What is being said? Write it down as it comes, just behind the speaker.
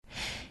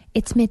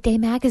It's Midday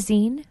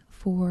Magazine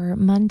for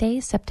Monday,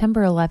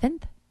 September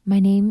 11th. My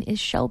name is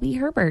Shelby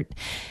Herbert,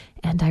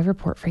 and I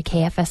report for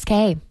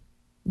KFSK.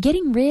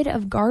 Getting rid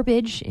of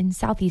garbage in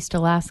Southeast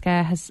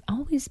Alaska has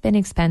always been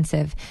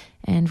expensive,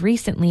 and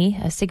recently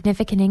a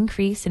significant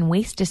increase in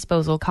waste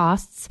disposal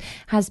costs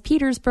has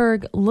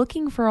Petersburg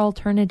looking for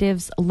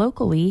alternatives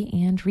locally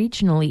and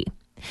regionally.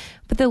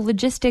 But the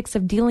logistics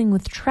of dealing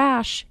with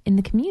trash in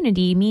the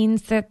community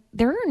means that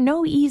there are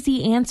no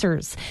easy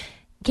answers.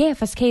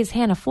 KFSK's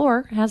Hannah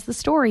Floor has the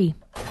story.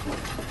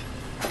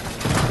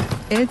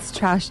 It's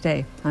trash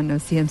day on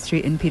Noseum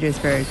Street in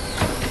Petersburg.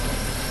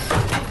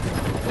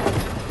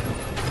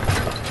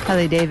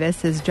 Kelly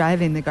Davis is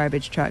driving the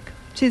garbage truck.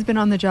 She's been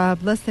on the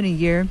job less than a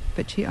year,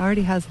 but she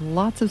already has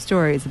lots of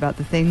stories about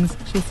the things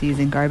she sees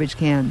in garbage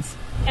cans.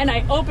 And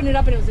I opened it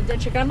up and it was a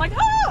dead chicken. I'm like,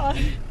 oh!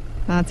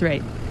 That's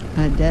right,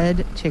 a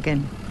dead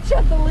chicken.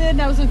 Shut the lid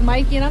and I was with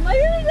Mikey and I'm like,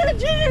 there's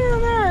a chicken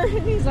in there.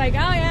 And he's like, oh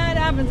yeah, it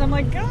happens. I'm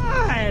like,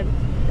 God,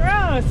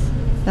 gross.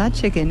 That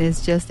chicken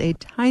is just a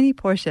tiny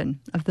portion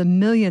of the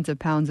millions of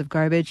pounds of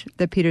garbage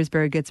that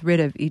Petersburg gets rid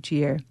of each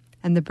year.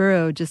 And the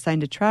borough just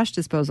signed a trash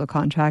disposal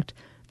contract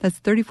that's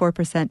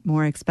 34%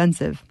 more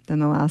expensive than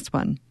the last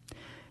one.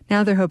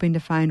 Now they're hoping to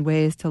find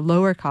ways to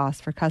lower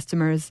costs for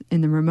customers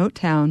in the remote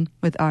town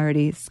with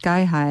already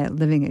sky-high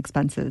living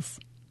expenses.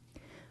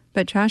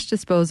 But trash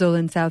disposal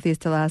in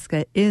Southeast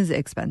Alaska is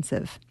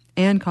expensive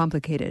and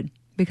complicated.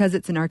 Because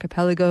it's an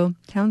archipelago,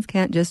 towns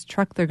can't just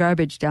truck their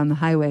garbage down the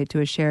highway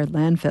to a shared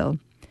landfill.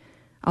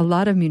 A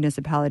lot of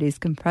municipalities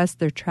compress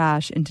their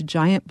trash into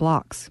giant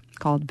blocks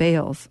called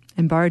bales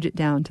and barge it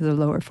down to the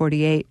lower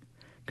 48.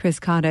 Chris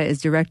Cotta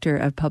is director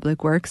of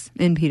Public Works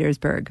in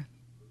Petersburg.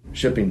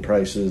 Shipping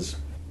prices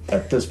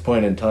at this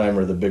point in time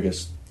are the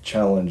biggest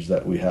challenge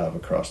that we have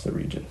across the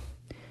region.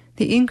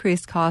 The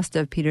increased cost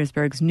of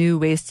Petersburg's new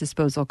waste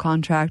disposal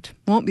contract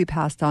won't be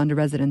passed on to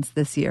residents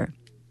this year.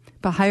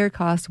 But higher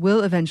costs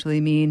will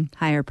eventually mean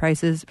higher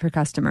prices for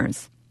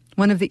customers.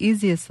 One of the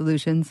easiest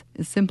solutions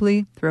is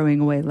simply throwing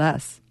away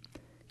less.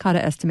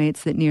 Cotta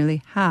estimates that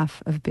nearly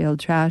half of baled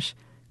trash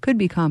could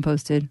be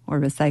composted or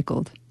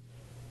recycled.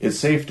 It's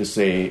safe to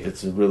say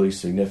it's a really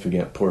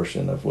significant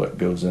portion of what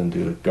goes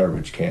into a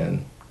garbage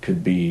can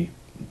could be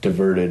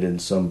diverted in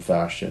some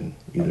fashion,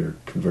 either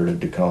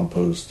converted to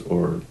compost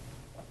or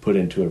put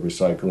into a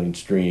recycling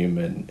stream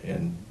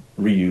and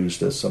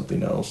reused as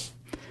something else.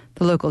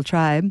 The local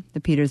tribe, the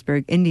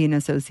Petersburg Indian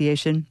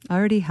Association,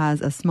 already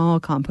has a small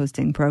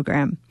composting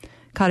program.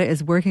 Cotta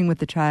is working with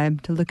the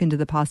tribe to look into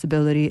the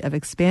possibility of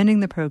expanding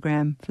the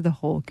program for the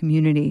whole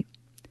community.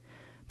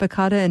 But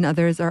Cotta and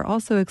others are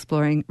also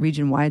exploring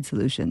region-wide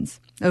solutions.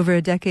 Over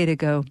a decade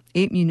ago,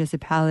 8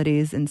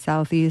 municipalities in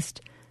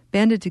Southeast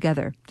banded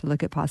together to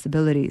look at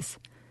possibilities.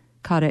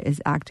 Cotta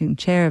is acting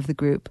chair of the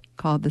group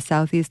called the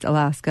Southeast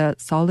Alaska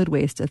Solid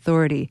Waste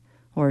Authority,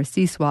 or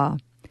CSWA.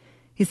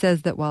 He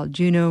says that while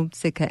Juneau,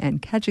 Sitka, and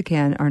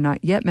Ketchikan are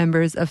not yet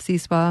members of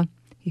CSWA,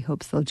 he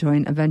hopes they'll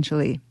join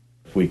eventually.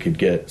 If we could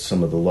get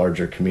some of the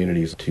larger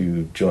communities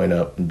to join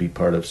up and be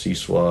part of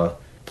CSWA,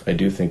 I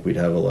do think we'd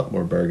have a lot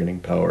more bargaining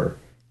power.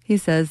 He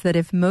says that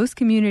if most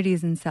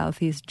communities in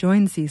Southeast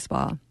join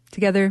CSWA,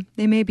 together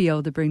they may be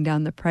able to bring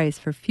down the price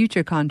for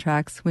future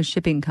contracts with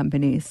shipping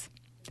companies.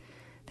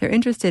 They're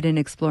interested in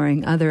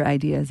exploring other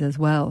ideas as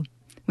well.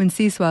 When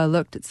CSWA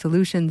looked at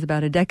solutions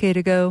about a decade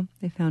ago,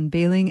 they found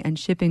baling and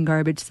shipping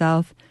garbage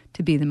south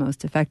to be the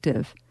most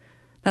effective.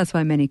 That's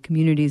why many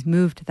communities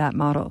moved to that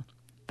model.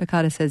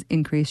 Cotta says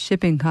increased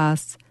shipping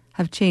costs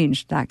have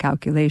changed that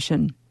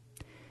calculation.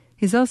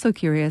 He's also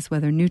curious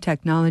whether new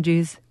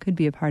technologies could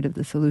be a part of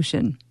the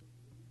solution.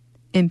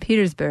 In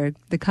Petersburg,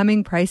 the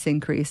coming price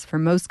increase for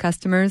most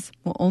customers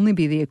will only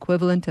be the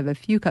equivalent of a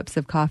few cups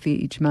of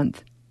coffee each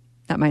month.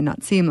 That might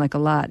not seem like a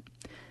lot,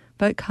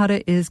 but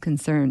Cotta is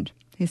concerned.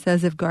 He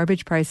says if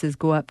garbage prices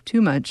go up too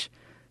much,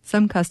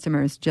 some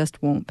customers just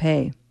won't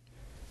pay.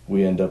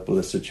 We end up with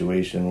a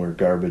situation where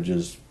garbage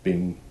is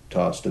being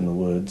tossed in the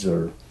woods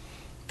or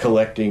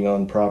collecting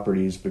on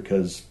properties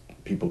because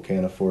people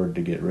can't afford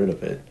to get rid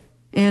of it.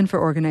 And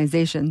for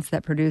organizations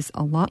that produce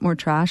a lot more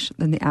trash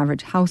than the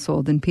average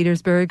household in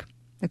Petersburg,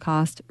 the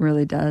cost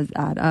really does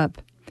add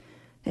up.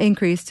 The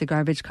increase to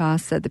garbage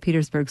costs at the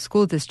Petersburg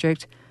School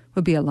District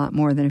would be a lot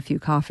more than a few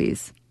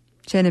coffees.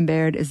 Shannon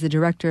Baird is the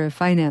director of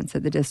finance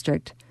at the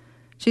district.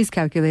 She's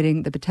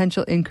calculating the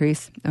potential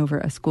increase over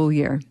a school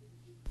year.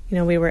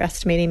 We were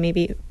estimating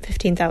maybe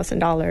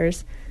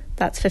 $15,000.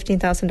 That's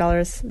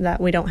 $15,000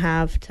 that we don't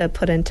have to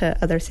put into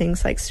other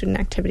things like student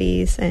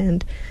activities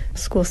and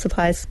school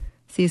supplies.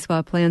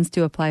 CSWA plans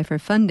to apply for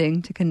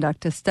funding to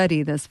conduct a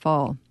study this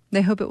fall.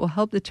 They hope it will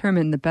help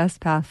determine the best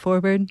path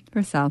forward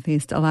for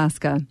Southeast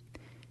Alaska.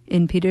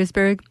 In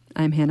Petersburg,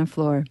 I'm Hannah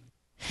Floor.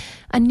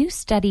 A new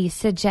study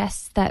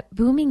suggests that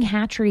booming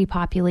hatchery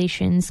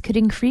populations could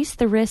increase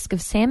the risk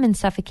of salmon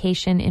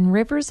suffocation in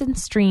rivers and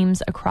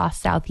streams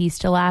across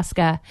Southeast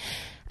Alaska.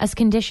 As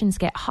conditions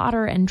get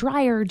hotter and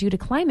drier due to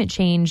climate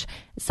change,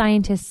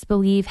 scientists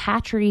believe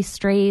hatchery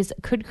strays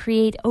could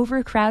create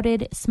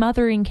overcrowded,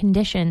 smothering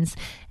conditions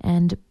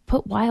and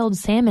put wild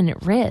salmon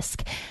at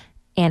risk.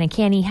 Anna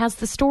Canny has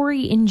the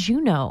story in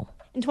Juneau.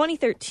 In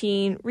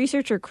 2013,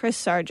 researcher Chris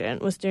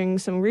Sargent was doing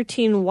some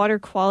routine water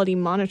quality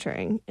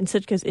monitoring in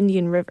Sitka's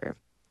Indian River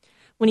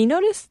when he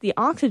noticed the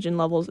oxygen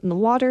levels in the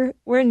water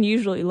were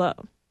unusually low.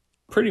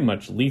 Pretty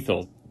much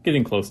lethal,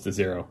 getting close to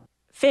zero.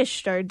 Fish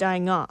started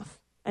dying off,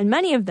 and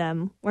many of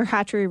them were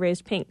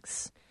hatchery-raised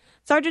pinks.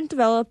 Sargent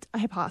developed a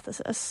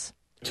hypothesis.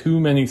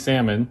 Too many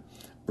salmon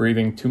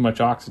breathing too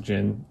much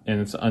oxygen in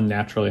its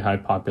unnaturally high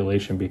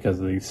population because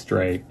of these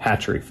stray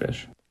hatchery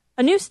fish.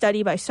 A new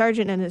study by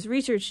Sargent and his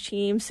research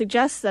team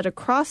suggests that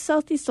across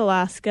Southeast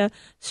Alaska,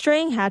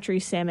 straying hatchery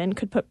salmon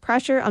could put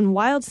pressure on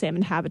wild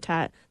salmon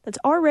habitat that's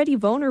already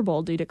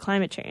vulnerable due to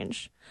climate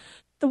change.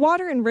 The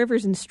water in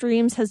rivers and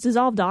streams has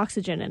dissolved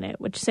oxygen in it,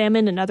 which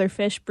salmon and other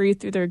fish breathe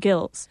through their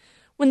gills.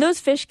 When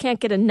those fish can't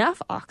get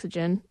enough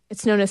oxygen,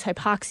 it's known as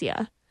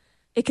hypoxia.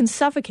 It can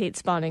suffocate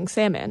spawning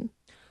salmon,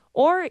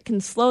 or it can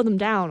slow them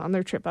down on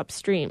their trip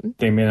upstream.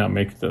 They may not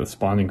make it to the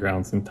spawning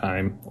grounds in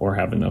time or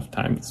have enough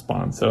time to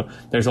spawn. So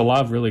there's a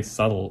lot of really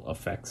subtle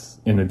effects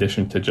in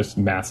addition to just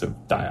massive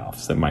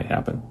die-offs that might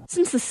happen.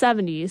 Since the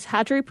 70s,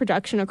 hatchery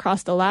production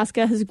across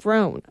Alaska has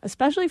grown,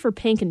 especially for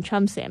pink and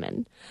chum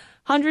salmon.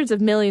 Hundreds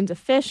of millions of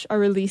fish are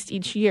released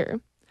each year.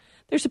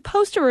 They're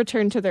supposed to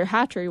return to their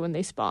hatchery when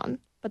they spawn,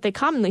 but they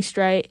commonly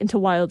stray into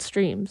wild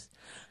streams.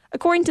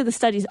 According to the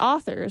study's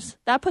authors,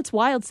 that puts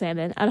wild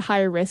salmon at a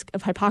higher risk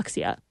of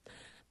hypoxia.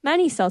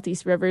 Many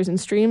Southeast rivers and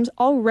streams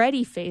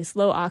already face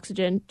low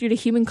oxygen due to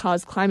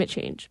human-caused climate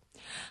change.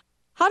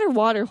 Hotter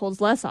water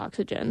holds less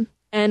oxygen,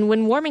 and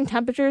when warming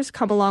temperatures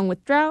come along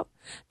with drought,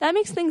 that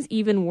makes things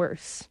even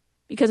worse,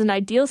 because an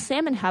ideal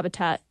salmon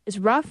habitat is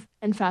rough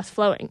and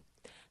fast-flowing.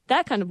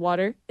 That kind of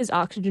water is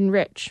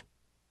oxygen-rich.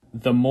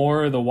 The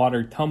more the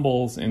water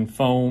tumbles and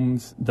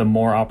foams, the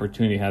more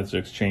opportunity it has to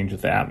exchange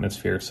with the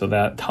atmosphere. So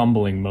that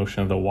tumbling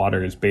motion of the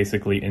water is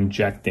basically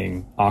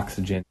injecting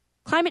oxygen.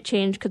 Climate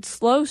change could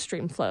slow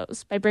stream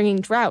flows by bringing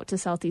drought to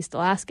Southeast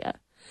Alaska.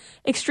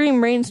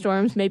 Extreme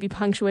rainstorms may be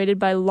punctuated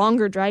by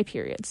longer dry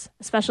periods,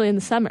 especially in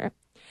the summer.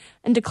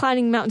 And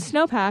declining mountain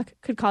snowpack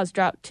could cause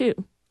drought too.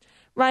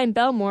 Ryan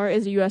Belmore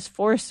is a U.S.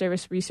 Forest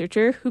Service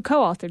researcher who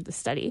co-authored the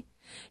study.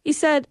 He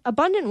said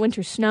abundant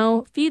winter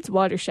snow feeds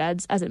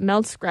watersheds as it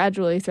melts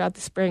gradually throughout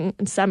the spring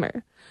and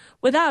summer.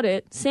 Without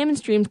it, salmon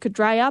streams could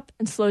dry up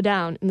and slow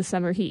down in the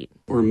summer heat.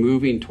 We're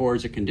moving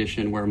towards a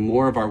condition where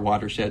more of our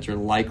watersheds are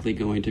likely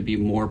going to be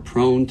more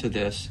prone to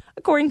this.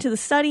 According to the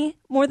study,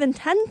 more than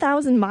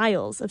 10,000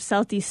 miles of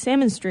Southeast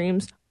salmon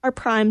streams are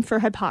primed for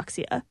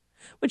hypoxia,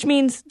 which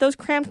means those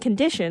cramped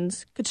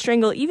conditions could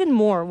strangle even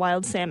more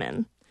wild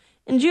salmon.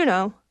 In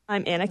Juneau,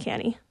 I'm Anna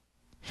Canny.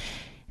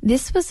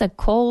 This was a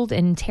cold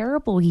and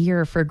terrible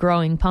year for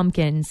growing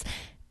pumpkins.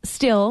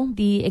 Still,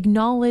 the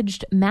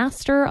acknowledged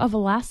master of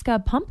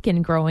Alaska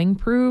pumpkin growing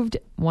proved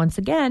once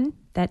again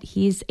that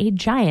he's a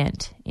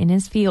giant in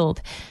his field.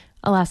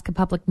 Alaska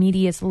Public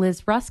Media's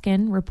Liz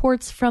Ruskin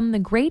reports from the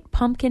Great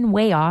Pumpkin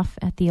Weigh-Off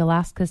at the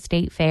Alaska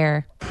State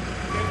Fair.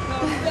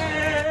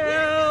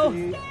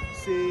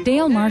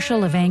 Dale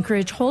Marshall of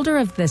Anchorage, holder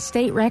of the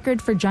state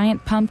record for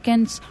giant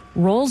pumpkins,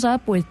 rolls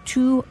up with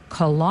 2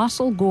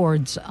 colossal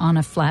gourds on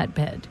a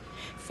flatbed.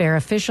 Fair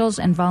officials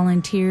and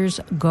volunteers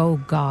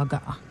go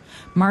gaga.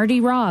 Marty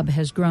Robb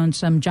has grown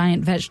some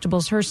giant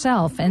vegetables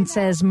herself and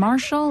says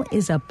Marshall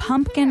is a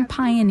pumpkin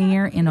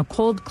pioneer in a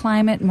cold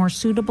climate more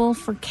suitable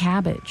for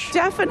cabbage.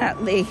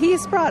 Definitely.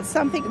 He's brought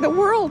something. The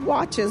world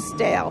watches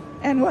Dale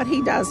and what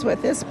he does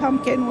with his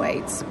pumpkin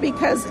weights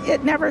because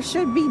it never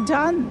should be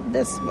done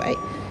this way.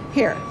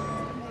 Here.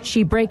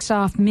 She breaks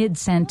off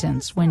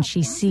mid-sentence when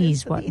she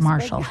sees what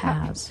Marshall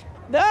has.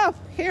 Oh,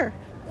 here.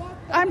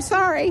 I'm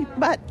sorry,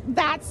 but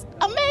that's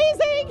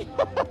amazing.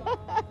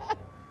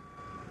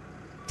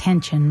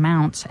 Tension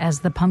mounts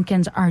as the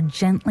pumpkins are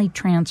gently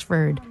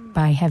transferred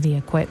by heavy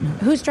equipment.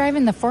 Who's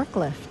driving the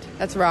forklift?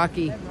 That's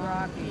Rocky.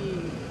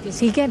 Does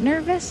he get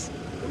nervous?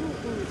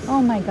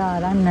 Oh my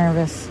God, I'm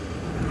nervous.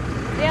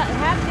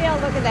 Have Dale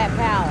look at that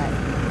pallet.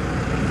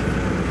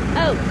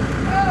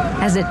 Oh.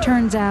 As it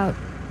turns out,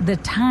 the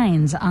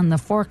tines on the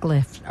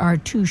forklift are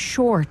too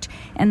short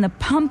and the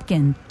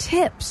pumpkin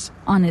tips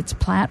on its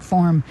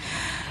platform.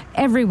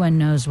 Everyone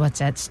knows what's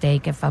at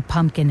stake if a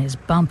pumpkin is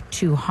bumped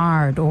too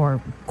hard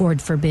or,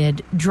 God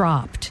forbid,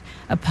 dropped.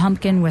 A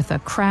pumpkin with a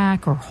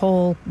crack or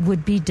hole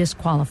would be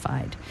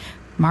disqualified.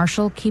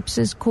 Marshall keeps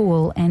his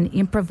cool and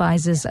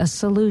improvises a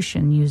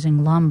solution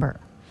using lumber.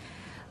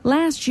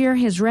 Last year,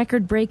 his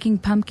record-breaking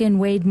pumpkin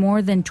weighed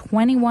more than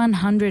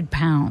 2,100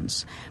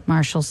 pounds.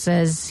 Marshall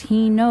says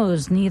he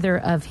knows neither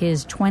of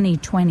his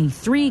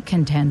 2023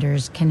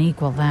 contenders can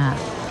equal that.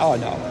 Oh,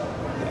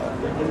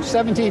 no.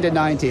 17 to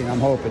 19, I'm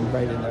hoping,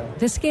 right in there.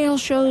 The scale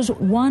shows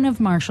one of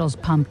Marshall's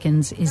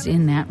pumpkins is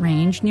in that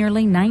range,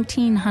 nearly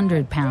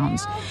 1,900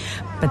 pounds.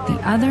 But the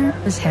other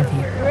is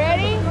heavier.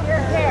 Ready?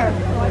 Here.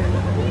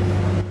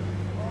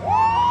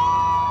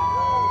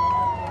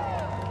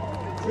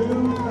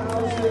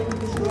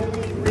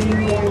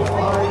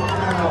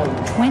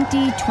 20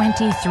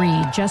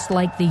 2023, just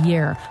like the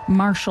year.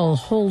 Marshall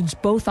holds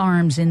both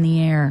arms in the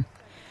air.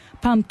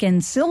 Pumpkin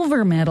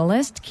silver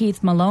medalist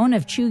Keith Malone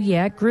of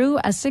Chugach grew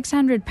a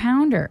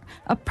 600-pounder,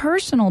 a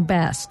personal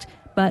best.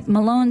 But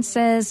Malone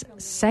says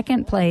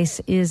second place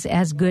is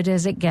as good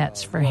as it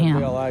gets for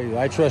him. Well,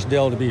 I trust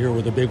Dale to be here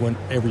with a big one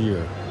every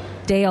year.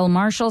 Dale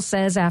Marshall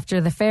says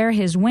after the fair,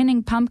 his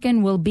winning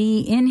pumpkin will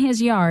be in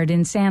his yard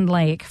in Sand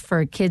Lake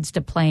for kids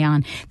to play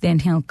on. Then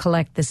he'll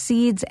collect the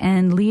seeds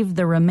and leave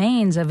the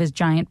remains of his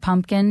giant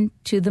pumpkin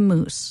to the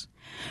moose.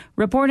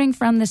 Reporting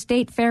from the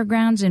State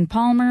Fairgrounds in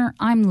Palmer,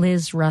 I'm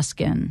Liz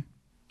Ruskin.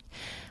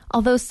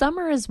 Although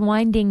summer is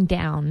winding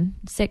down,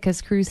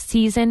 Sitka's cruise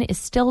season is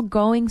still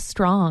going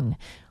strong.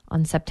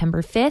 On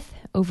September 5th,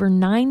 over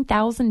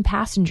 9,000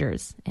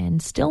 passengers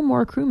and still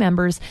more crew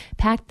members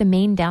packed the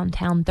main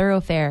downtown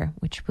thoroughfare,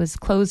 which was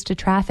closed to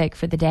traffic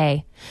for the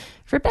day.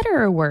 For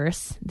better or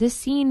worse, this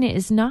scene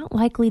is not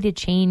likely to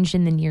change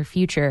in the near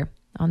future.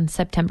 On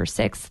September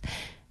 6th,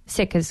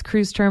 Sitka's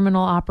cruise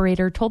terminal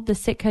operator told the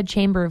Sitka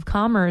Chamber of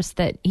Commerce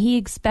that he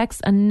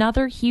expects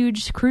another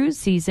huge cruise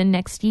season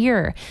next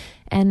year.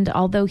 And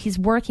although he's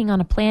working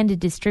on a plan to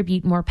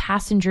distribute more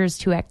passengers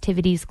to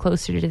activities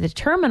closer to the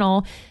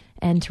terminal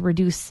and to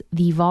reduce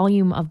the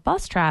volume of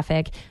bus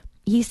traffic,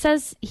 he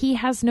says he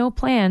has no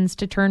plans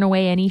to turn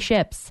away any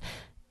ships.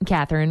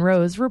 Catherine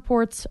Rose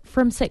reports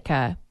from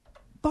Sitka.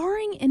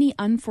 Barring any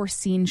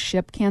unforeseen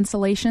ship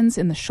cancellations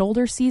in the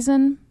shoulder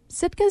season,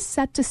 Sitka's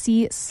set to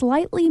see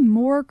slightly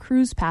more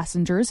cruise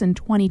passengers in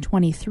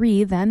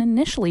 2023 than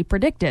initially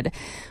predicted,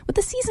 with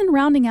the season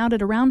rounding out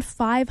at around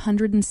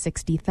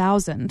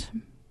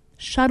 560,000.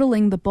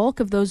 Shuttling the bulk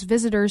of those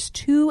visitors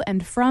to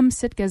and from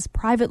Sitka's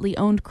privately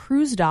owned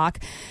cruise dock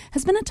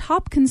has been a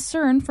top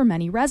concern for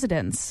many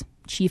residents.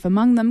 Chief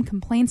among them,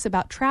 complaints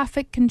about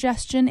traffic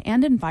congestion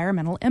and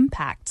environmental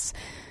impacts.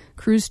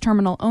 Cruise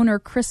terminal owner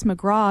Chris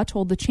McGraw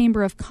told the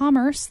Chamber of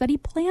Commerce that he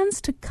plans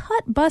to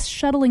cut bus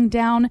shuttling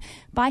down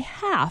by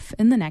half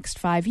in the next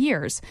 5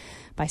 years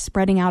by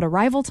spreading out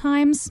arrival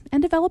times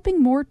and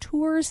developing more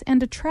tours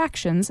and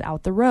attractions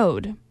out the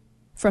road.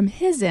 From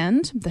his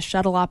end, the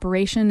shuttle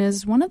operation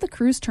is one of the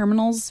cruise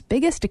terminal's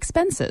biggest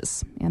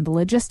expenses, and the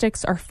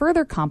logistics are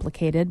further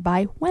complicated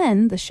by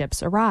when the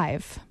ships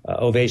arrive.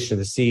 Ovation of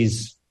the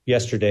Seas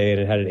yesterday,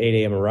 and it had an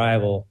 8 a.m.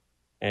 arrival,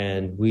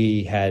 and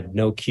we had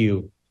no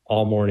queue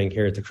all morning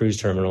here at the cruise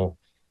terminal.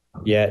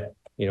 Yet,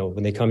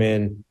 when they come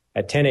in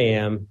at 10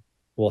 a.m.,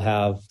 we'll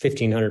have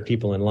 1,500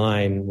 people in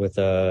line with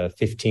a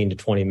 15 to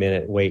 20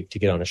 minute wait to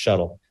get on a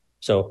shuttle.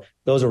 So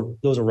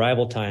those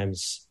arrival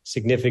times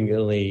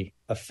significantly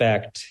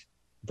affect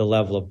the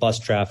level of bus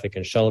traffic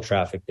and shuttle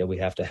traffic that we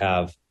have to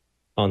have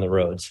on the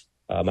roads.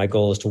 My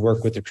goal is to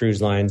work with the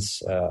cruise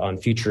lines on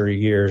future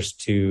years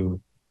to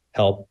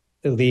help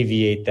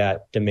alleviate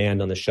that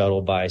demand on the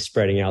shuttle by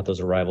spreading out those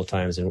arrival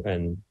times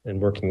and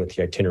working with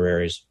the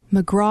itineraries.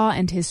 McGraw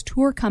and his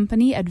tour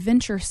company,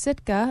 Adventure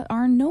Sitka,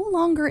 are no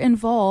longer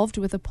involved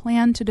with a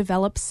plan to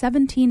develop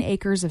 17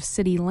 acres of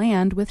city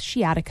land with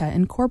Sciatica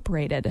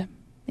Incorporated.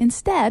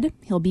 Instead,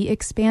 he'll be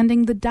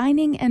expanding the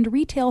dining and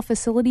retail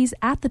facilities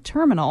at the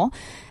terminal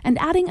and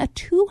adding a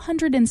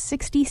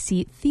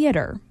 260-seat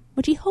theater,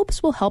 which he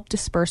hopes will help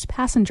disperse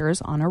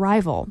passengers on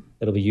arrival.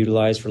 It'll be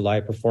utilized for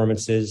live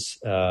performances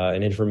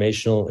and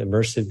informational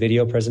immersive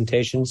video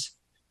presentations.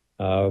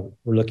 We're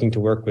looking to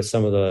work with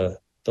some of the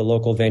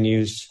local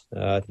venues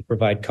to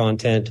provide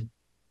content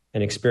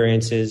and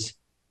experiences.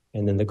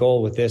 And then the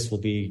goal with this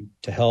will be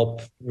to help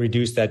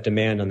reduce that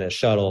demand on that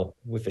shuttle.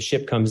 If a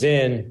ship comes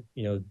in,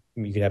 you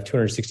could have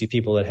 260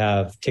 people that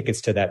have tickets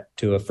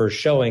to a first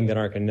showing that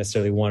aren't going to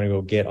necessarily want to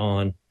go get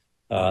on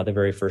the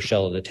very first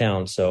shuttle to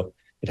town. So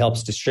it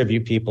helps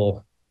distribute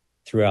people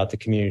throughout the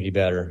community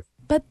better.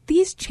 But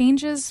these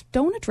changes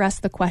don't address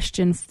the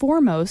question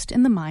foremost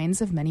in the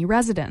minds of many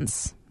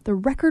residents: the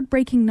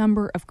record-breaking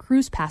number of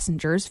cruise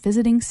passengers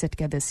visiting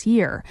Sitka this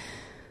year.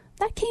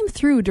 That came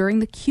through during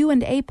the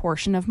Q&A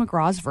portion of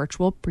McGraw's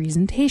virtual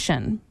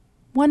presentation.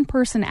 One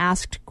person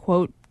asked,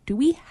 quote, "Do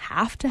we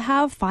have to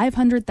have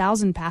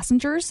 500,000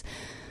 passengers?"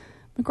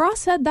 McGraw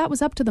said that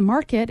was up to the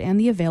market and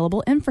the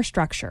available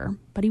infrastructure,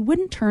 but he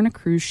wouldn't turn a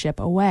cruise ship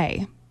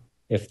away.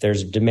 If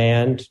there's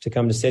demand to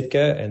come to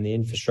Sitka and the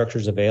infrastructure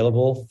is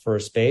available for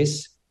a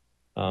space,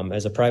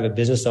 as a private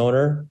business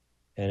owner,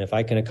 and if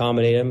I can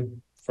accommodate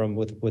them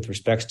with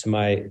respects to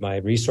my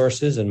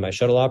resources and my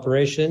shuttle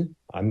operation,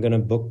 I'm going to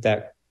book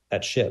that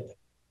ship.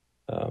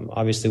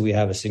 Obviously, we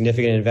have a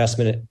significant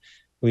investment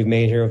we've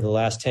made here over the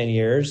last 10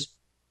 years.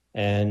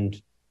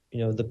 And,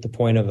 the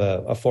point of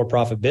a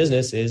for-profit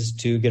business is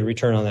to get a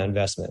return on that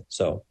investment.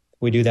 So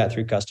we do that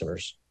through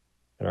customers,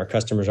 and our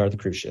customers are the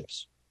cruise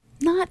ships.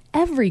 Not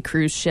every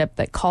cruise ship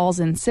that calls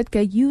in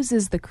Sitka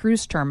uses the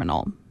cruise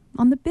terminal.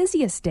 On the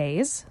busiest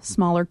days,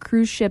 smaller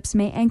cruise ships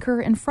may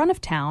anchor in front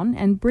of town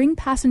and bring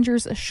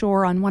passengers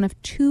ashore on one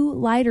of 2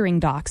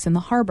 lightering docks in the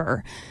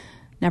harbor.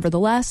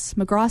 Nevertheless,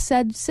 McGraw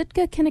said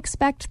Sitka can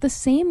expect the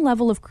same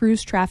level of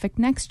cruise traffic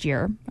next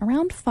year,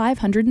 around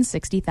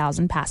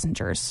 560,000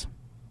 passengers.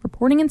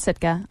 Reporting in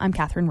Sitka, I'm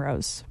Catherine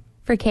Rose.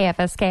 For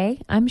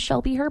KFSK, I'm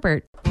Shelby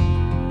Herbert.